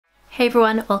Hey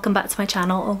everyone, welcome back to my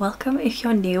channel, or welcome if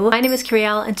you're new. My name is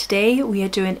Kyrielle and today we are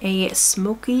doing a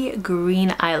smoky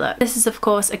green eye look. This is of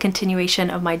course a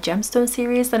continuation of my Gemstone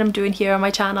series that I'm doing here on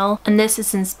my channel, and this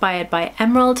is inspired by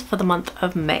Emerald for the month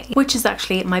of May, which is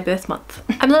actually my birth month.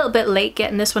 I'm a little bit late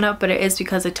getting this one up, but it is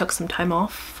because I took some time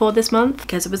off for this month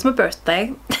because it was my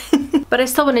birthday. But I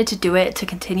still wanted to do it to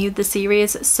continue the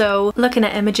series. So looking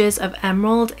at images of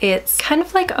Emerald, it's kind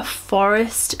of like a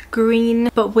forest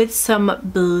green but with some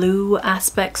blue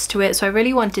aspects to it, so I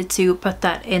really wanted to put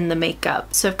that in the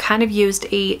makeup. So I've kind of used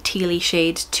a tealy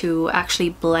shade to actually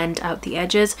blend out the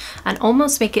edges and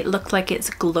almost make it look like it's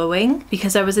glowing,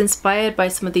 because I was inspired by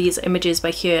some of these images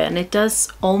by here and it does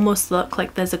almost look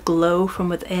like there's a glow from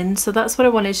within. So that's what I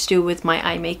wanted to do with my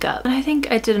eye makeup, and I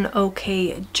think I did an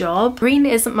okay job. Green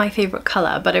isn't my favorite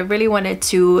color, but I really wanted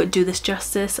to do this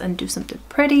justice and do something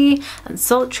pretty and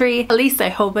sultry. At least I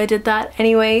hope I did that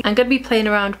anyway. I'm going to be playing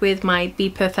around with my Be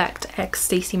Perfect x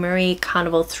Stacey Marie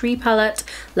Carnival 3 palette,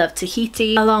 Love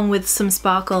Tahiti, along with some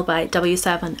sparkle by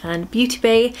W7 and Beauty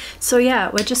Bay. So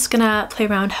yeah, we're just gonna play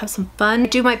around, have some fun. I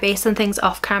do my base and things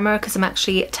off camera because I'm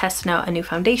actually testing out a new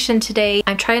foundation today.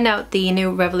 I'm trying out the new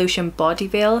Revolution Body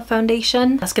Veil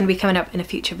foundation. That's going to be coming up in a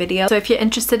future video. So if you're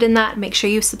interested in that, make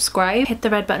sure you subscribe, hit the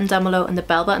red button down below and the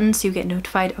bell button so you get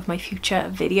notified of my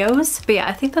future videos. But yeah,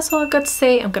 I think that's all I've got to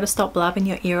say. I'm gonna stop blabbing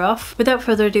your ear off. Without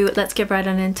further ado, let's get right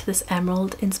on into this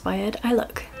emerald inspired eye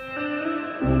look.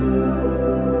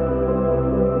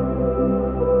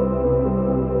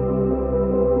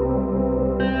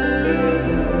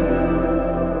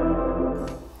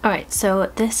 Alright,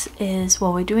 so this is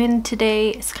what we're doing today.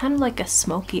 It's kind of like a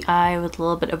smoky eye with a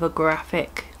little bit of a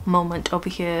graphic moment over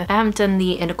here. I haven't done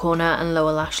the inner corner and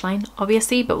lower lash line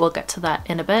obviously, but we'll get to that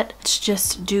in a bit. Let's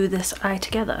just do this eye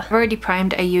together. I've already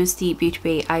primed. I used the Beauty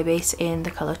Bay eye base in the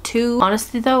color 2.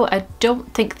 Honestly though, I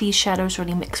don't think these shadows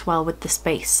really mix well with this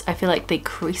base. I feel like they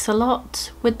crease a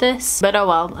lot with this, but oh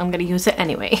well, I'm gonna use it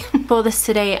anyway. For this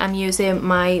today, I'm using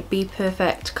my Be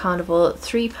Perfect Carnival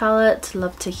 3 palette,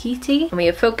 Love Tahiti, and we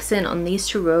are focusing on these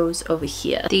two rows over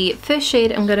here. The first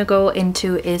shade I'm gonna go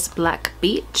into is Black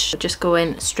Beach. Just go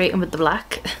in straight in with the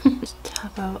black. Just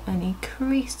tap out any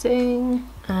creasing,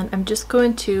 and I'm just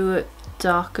going to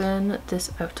darken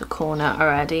this outer corner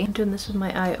already. I'm doing this with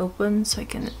my eye open so I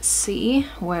can see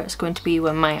where it's going to be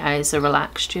when my eyes are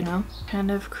relaxed, you know. Kind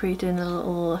of creating a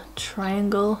little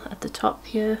triangle at the top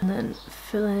here and then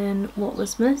fill in what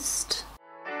was missed.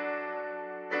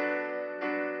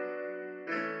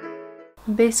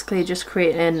 I'm basically just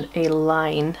creating a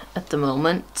line at the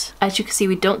moment. As you can see,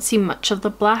 we don't see much of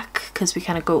the black because we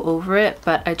kind of go over it,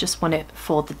 but I just want it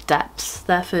for the depth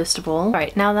there first of all.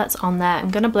 Right, now that's on there,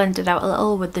 I'm going to blend it out a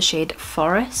little with the shade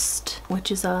Forest,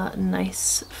 which is a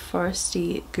nice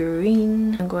foresty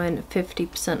green. I'm going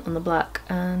 50% on the black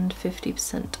and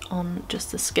 50% on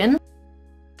just the skin.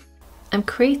 I'm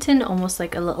creating almost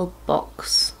like a little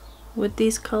box with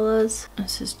these colours.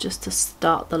 This is just to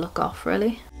start the look off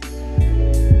really.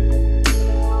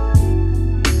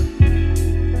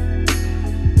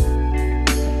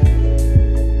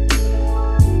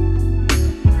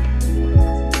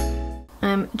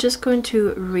 I'm just going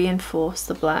to reinforce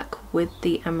the black with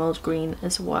the emerald green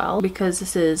as well, because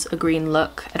this is a green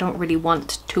look. I don't really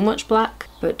want too much black,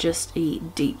 but just a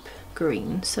deep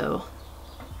green, so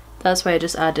that's why I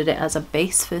just added it as a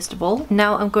base first of all.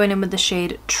 Now I'm going in with the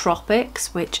shade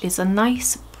Tropics, which is a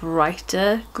nice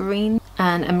brighter green,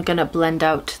 and I'm gonna blend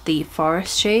out the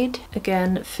forest shade.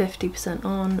 Again, 50%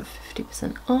 on,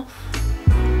 50% off.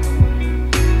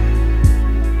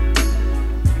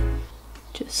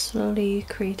 Just slowly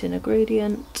creating a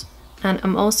gradient. And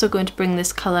I'm also going to bring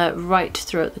this colour right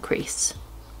throughout the crease.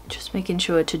 Just making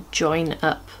sure to join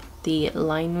up the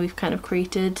line we've kind of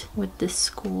created with this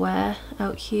square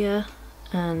out here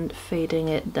and fading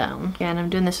it down. Again, I'm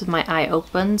doing this with my eye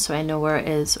open so I know where it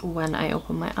is when I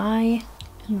open my eye.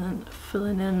 And then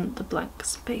filling in the blank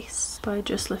space by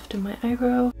just lifting my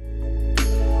eyebrow.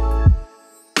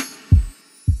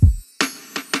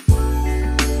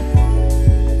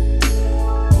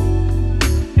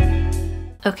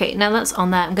 Okay, now that's on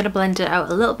there, I'm going to blend it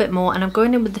out a little bit more, and I'm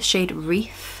going in with the shade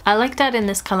Reef. I like adding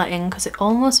this colour in because it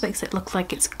almost makes it look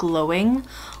like it's glowing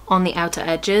on the outer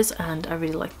edges, and I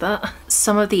really like that.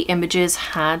 Some of the images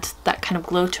had that kind of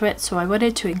glow to it, so I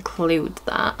wanted to include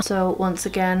that. So once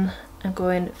again, I'm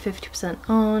going 50%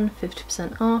 on,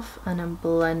 50% off, and I'm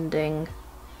blending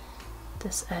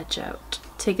this edge out.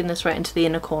 Taking this right into the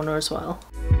inner corner as well.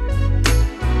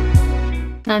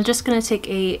 Now I'm just going to take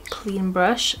a clean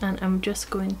brush and I'm just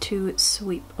going to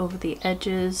sweep over the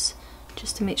edges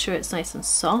just to make sure it's nice and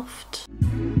soft.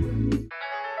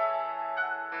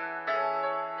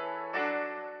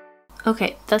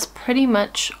 Okay, that's pretty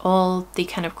much all the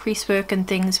kind of crease work and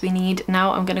things we need.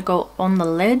 Now I'm going to go on the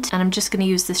lid and I'm just going to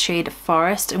use the shade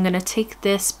Forest. I'm going to take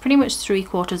this pretty much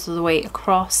 3/4 of the way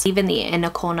across, leaving the inner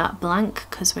corner blank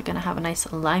because we're going to have a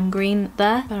nice lime green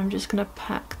there. But I'm just going to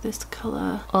pack this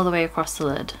colour all the way across the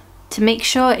lid. To make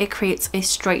sure it creates a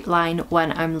straight line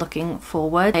when I'm looking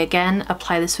forward, I again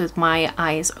apply this with my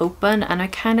eyes open and I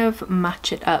kind of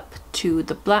match it up to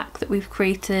the black that we've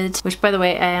created, which by the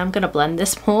way, I am going to blend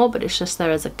this more, but it's just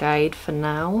there as a guide for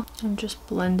now. I'm just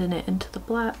blending it into the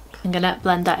black. I'm going to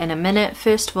blend that in a minute.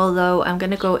 First of all though, I'm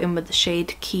going to go in with the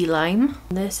shade Key Lime.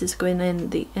 This is going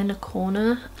in the inner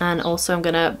corner and also I'm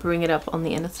going to bring it up on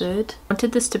the inner third. I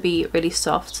wanted this to be really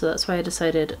soft, so that's why I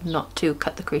decided not to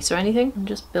cut the crease or anything. I'm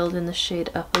just building the shade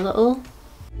up a little.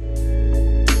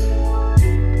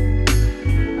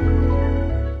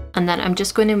 And then I'm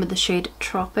just going in with the shade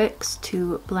Tropics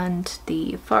to blend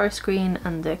the forest green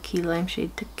and the key lime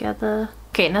shade together.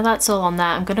 Okay, now that's all on there,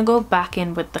 I'm going to go back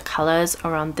in with the colours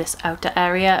around this outer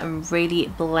area and really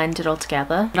blend it all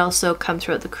together. And also come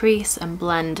throughout the crease and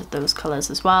blend those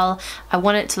colours as well. I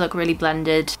want it to look really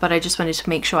blended, but I just wanted to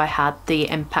make sure I had the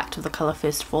impact of the colour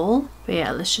first of all. But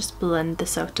yeah, let's just blend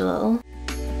this out a little.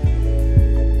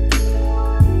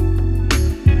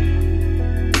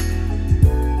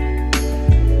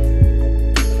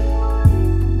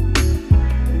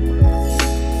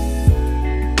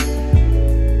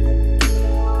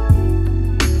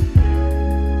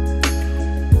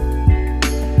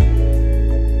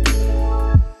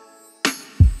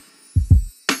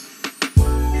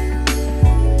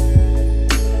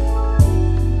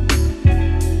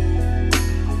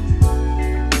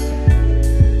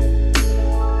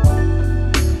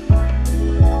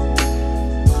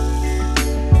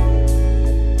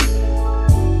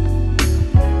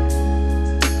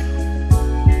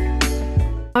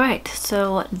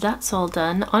 So that's all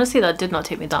done. Honestly, that did not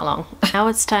take me that long. Now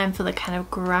it's time for the kind of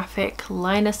graphic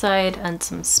liner side and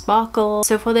some sparkle.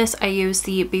 So for this I use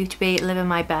the Beauty Bay Living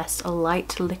My Best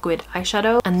light liquid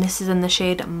eyeshadow, and this is in the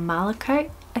shade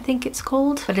Malachite, I think it's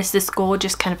called. But it's this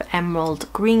gorgeous kind of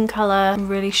emerald green colour,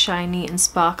 really shiny and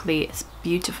sparkly. It's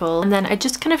beautiful. And then I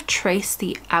just kind of trace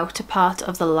the outer part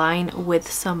of the line with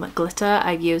some glitter.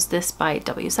 I've used this by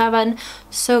W7.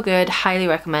 So good, highly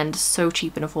recommend, so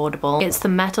cheap and affordable. It's the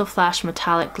Metal Flash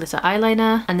Metallic Glitter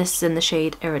Eyeliner and this is in the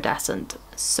shade Iridescent.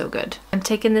 So good. I'm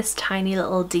taking this tiny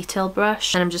little detail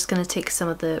brush and I'm just going to take some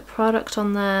of the product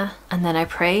on there, and then I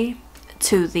pray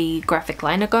to the graphic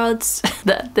liner gods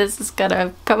that this is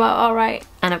gonna come out alright,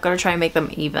 and I've got to try and make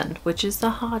them even, which is the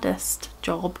hardest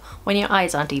job when your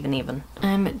eyes aren't even.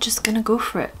 I'm just gonna go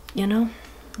for it, you know?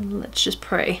 Let's just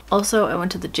pray. Also, I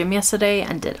went to the gym yesterday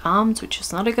and did arms, which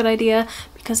is not a good idea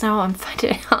because now I'm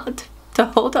finding it hard to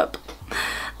hold up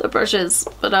the brushes,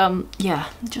 but yeah,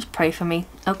 just pray for me.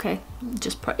 Okay,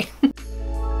 just pray.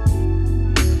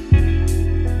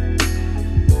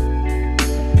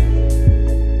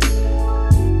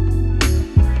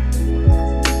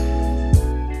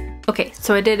 Okay,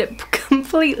 so I did it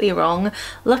completely wrong.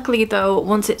 Luckily though,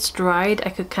 once it's dried, I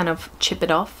could kind of chip it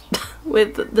off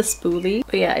with the spoolie.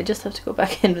 But yeah, I just have to go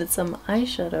back in with some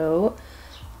eyeshadow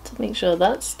to make sure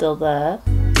that's still there.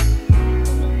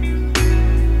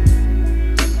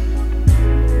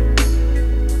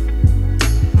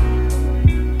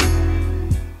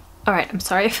 Alright, I'm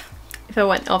sorry if I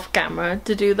went off camera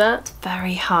to do that. It's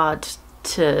very hard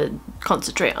to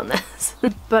concentrate on this.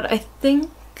 But I think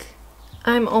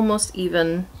I'm almost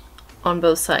even on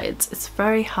both sides. It's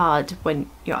very hard when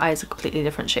your eyes are completely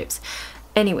different shapes.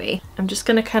 Anyway, I'm just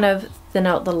gonna kind of thin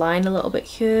out the line a little bit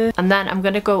here, and then I'm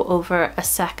gonna go over a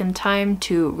second time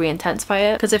to re-intensify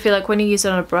it, because I feel like when you use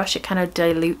it on a brush it kind of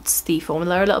dilutes the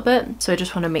formula a little bit, so I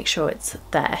just want to make sure it's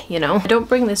there, you know. I don't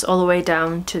bring this all the way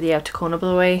down to the outer corner, by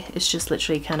the way. It's just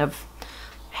literally kind of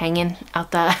hanging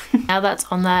out there. Now that's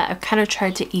on there, I've kind of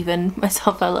tried to even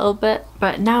myself a little bit,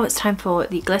 but now it's time for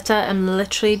the glitter. I'm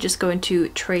literally just going to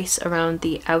trace around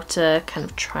the outer kind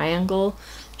of triangle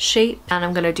shape, and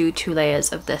I'm going to do 2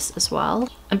 layers of this as well.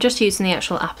 I'm just using the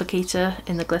actual applicator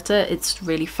in the glitter. It's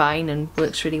really fine and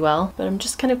works really well, but I'm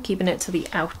just kind of keeping it to the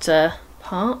outer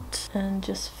part and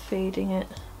just fading it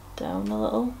down a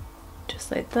little,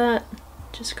 just like that.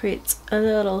 Just creates a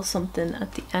little something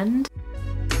at the end.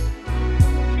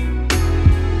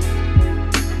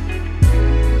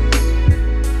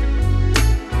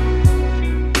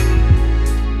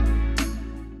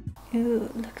 Ooh,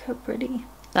 look how pretty.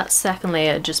 That second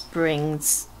layer just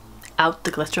brings out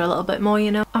the glitter a little bit more,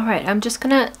 you know. Alright, I'm just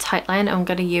gonna tightline. I'm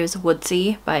gonna use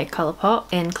Woodsy by Colourpop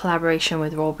in collaboration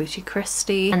with Raw Beauty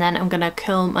Christie. And then I'm gonna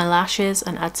curl my lashes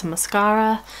and add some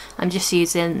mascara. I'm just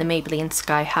using the Maybelline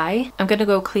Sky High. I'm gonna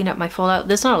go clean up my fallout.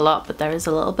 There's not a lot, but there is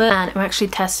a little bit. And I'm actually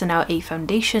testing out a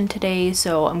foundation today,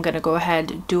 so I'm gonna go ahead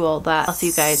and do all that. I'll see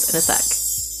you guys in a sec.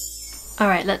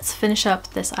 Alright, let's finish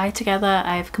up this eye together.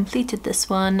 I've completed this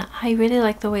one. I really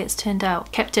like the way it's turned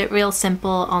out. Kept it real simple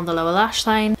on the lower lash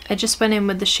line. I just went in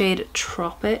with the shade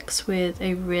Tropics with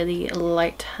a really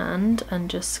light hand and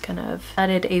just kind of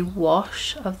added a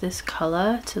wash of this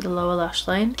colour to the lower lash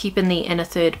line, keeping the inner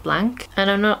third blank. And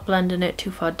I'm not blending it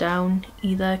too far down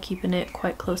either, keeping it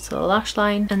quite close to the lash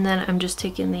line. And then I'm just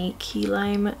taking the Key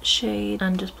Lime shade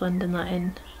and just blending that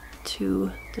in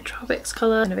to the Tropics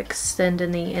colour, kind of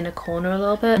extending the inner corner a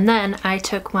little bit. And then I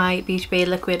took my Beauty Bay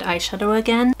liquid eyeshadow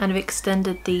again and I've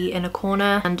extended the inner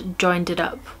corner and joined it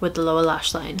up with the lower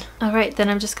lash line. Alright, then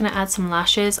I'm just going to add some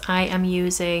lashes. I am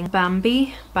using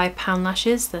Bambi by Pound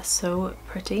Lashes. They're so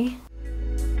pretty.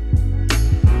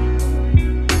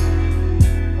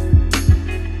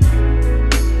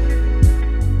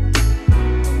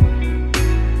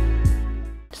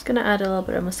 Gonna add a little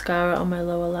bit of mascara on my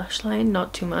lower lash line,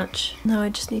 not too much. Now I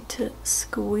just need to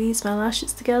squeeze my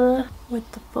lashes together with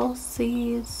the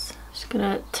falsies. Just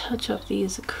gonna touch up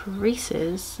these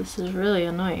creases. This is really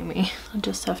annoying me. I'll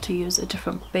just have to use a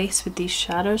different base with these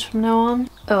shadows from now on.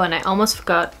 Oh, and I almost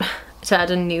forgot to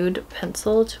add a nude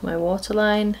pencil to my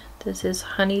waterline. This is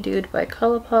Honeydude by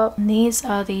Colourpop. And these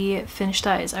are the finished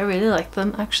eyes. I really like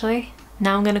them actually.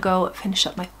 Now I'm gonna go finish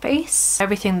up my face.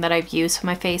 Everything that I've used for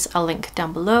my face I'll link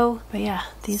down below. But yeah,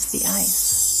 these are the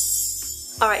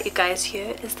eyes. Alright you guys,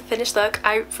 here is the finished look.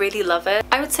 I really love it.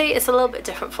 I would say it's a little bit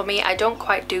different for me. I don't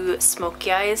quite do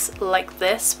smoky eyes like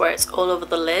this where it's all over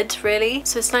the lid really.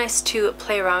 So it's nice to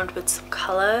play around with some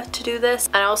colour to do this.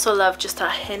 And I also love just a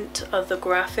hint of the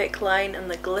graphic line and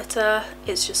the glitter.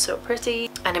 It's just so pretty.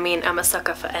 And I mean, I'm a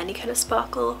sucker for any kind of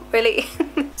sparkle really.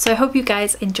 So I hope you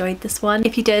guys enjoyed this one.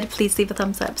 If you did, please leave a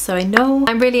thumbs up so I know.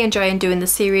 I'm really enjoying doing the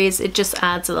series. It just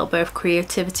adds a little bit of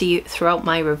creativity throughout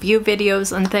my review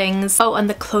videos and things. Oh, and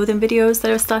the clothing videos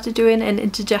that I've started doing and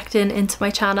interjecting into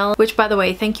my channel, which by the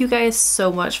way, thank you guys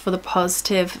so much for the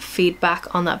positive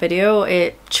feedback on that video.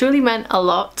 It truly meant a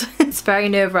lot. It's very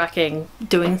nerve-wracking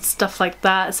doing stuff like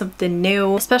that, something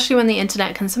new, especially when the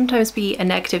internet can sometimes be a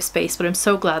negative space, but I'm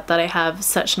so glad that I have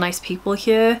such nice people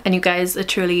here and you guys are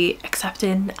truly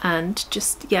accepting and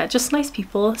just, yeah, just nice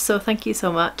people. So thank you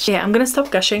so much. Yeah, I'm gonna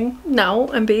stop gushing now.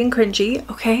 I'm being cringy,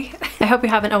 okay? I hope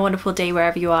you're having a wonderful day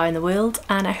wherever you are in the world,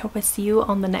 and I hope I see you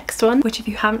on the next one, which if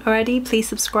you haven't already, please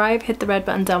subscribe, hit the red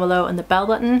button down below and the bell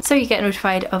button so you get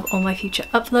notified of all my future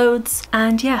uploads.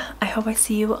 And yeah, I hope I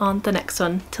see you on the next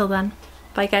one. Till then,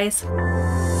 bye guys.